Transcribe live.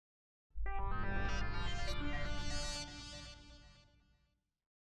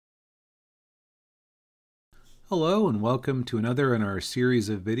Hello and welcome to another in our series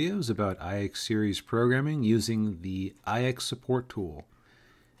of videos about IX series programming using the IX support tool.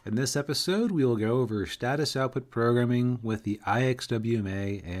 In this episode, we will go over status output programming with the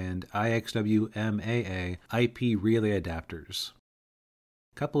IXW-MA and IXW-MA IP relay adapters.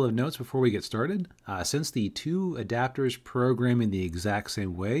 A couple of notes before we get started. Since the two adapters program in the exact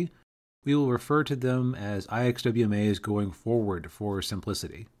same way, we will refer to them as IXW-MAs going forward for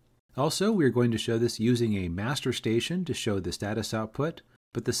simplicity. Also, we are going to show this using a master station to show the status output,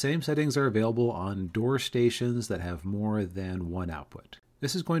 but the same settings are available on door stations that have more than one output.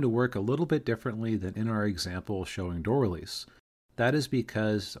 This is going to work a little bit differently than in our example showing door release. That is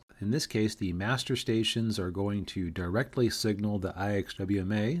because, in this case, the master stations are going to directly signal the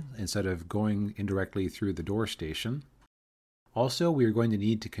IXW-MA instead of going indirectly through the door station. Also, we are going to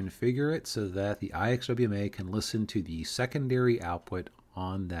need to configure it so that the IXW-MA can listen to the secondary output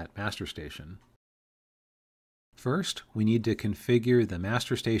on that master station. First, we need to configure the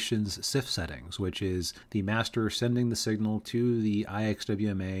master station's SIF settings, which is the master sending the signal to the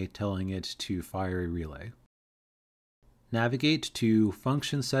IXW-MA telling it to fire a relay. Navigate to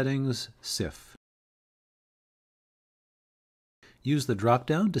Function Settings, SIF. Use the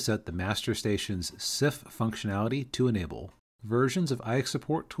drop-down to set the master station's SIF functionality to enable. Versions of IX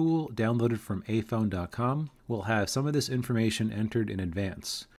Support Tool downloaded from aphone.com will have some of this information entered in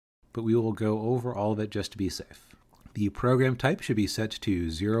advance, but we will go over all of it just to be safe. The program type should be set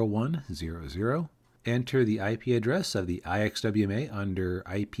to 0100. Enter the IP address of the IXW-MA under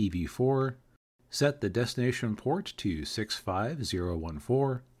IPv4. Set the destination port to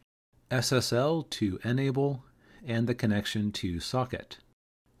 65014. SSL to enable, and the connection to socket.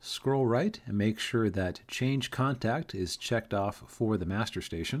 Scroll right and make sure that Change Contact is checked off for the master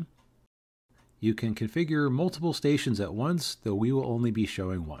station. You can configure multiple stations at once, though we will only be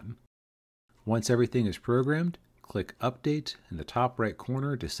showing one. Once everything is programmed, click Update in the top right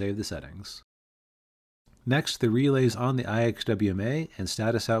corner to save the settings. Next, the relays on the IXW-MA and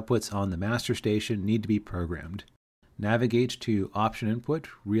status outputs on the master station need to be programmed. Navigate to Option Input,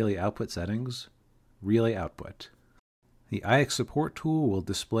 Relay Output Settings, Relay Output. The IX support tool will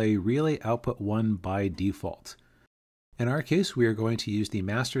display relay output 1 by default. In our case, we are going to use the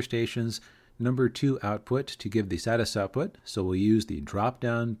master station's number 2 output to give the status output, so we'll use the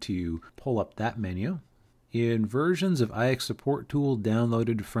drop-down to pull up that menu. In versions of IX support tool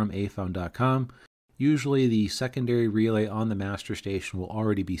downloaded from aphone.com, usually the secondary relay on the master station will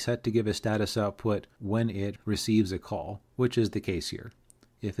already be set to give a status output when it receives a call, which is the case here.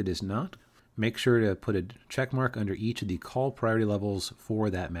 If it is not, make sure to put a check mark under each of the call priority levels for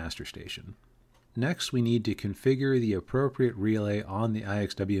that master station. Next, we need to configure the appropriate relay on the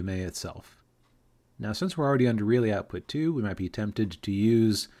IXW-MA itself. Now, since we're already under relay output 2, we might be tempted to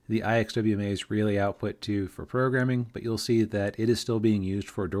use the IXW-MA's relay output 2 for programming, but you'll see that it is still being used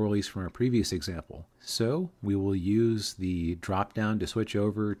for door release from our previous example. So we will use the drop-down to switch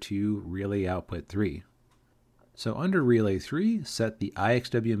over to relay output 3. So under Relay 3, set the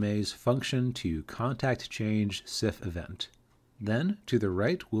IXW-MA's function to Contact Change SIF Event. Then, to the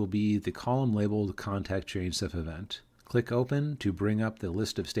right will be the column labeled Contact Change SIF Event. Click Open to bring up the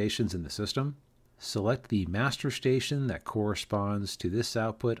list of stations in the system. Select the master station that corresponds to this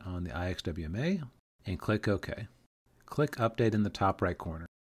output on the IXW-MA, and click OK. Click Update in the top right corner.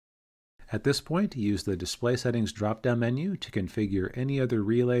 At this point, use the Display Settings drop-down menu to configure any other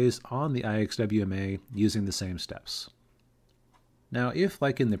relays on the IXW-MA using the same steps. Now, if,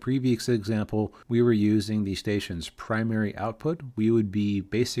 like in the previous example, we were using the station's primary output, we would be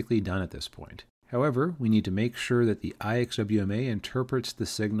basically done at this point. However, we need to make sure that the IXW-MA interprets the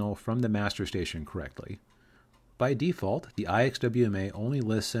signal from the master station correctly. By default, the IXW-MA only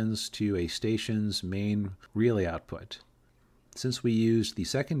listens to a station's main relay output. Since we used the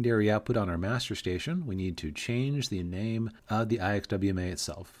secondary output on our master station, we need to change the name of the IXW-MA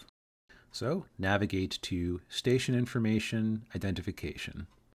itself. So, navigate to Station Information Identification.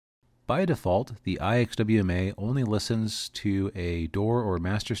 By default, the IXW-MA only listens to a door or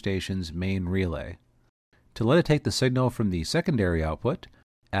master station's main relay. To let it take the signal from the secondary output,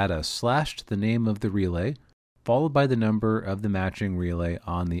 add a slash to the name of the relay, followed by the number of the matching relay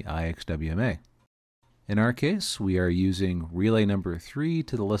on the IXW-MA. In our case, we are using relay number 3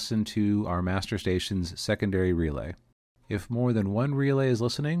 to listen to our master station's secondary relay. If more than one relay is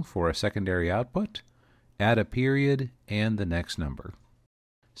listening for a secondary output, add a period and the next number.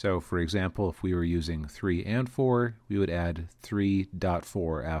 So, for example, if we were using 3 and 4, we would add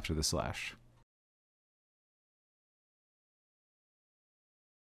 3.4 after the slash.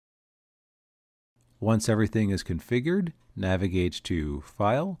 Once everything is configured, navigate to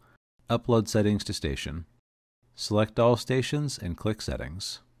File, Upload Settings to Station. Select all stations and click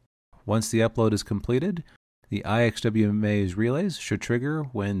Settings. Once the upload is completed, the IXW-MA's relays should trigger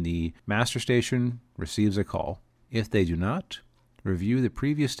when the master station receives a call. If they do not, review the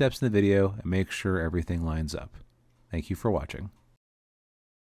previous steps in the video and make sure everything lines up. Thank you for watching.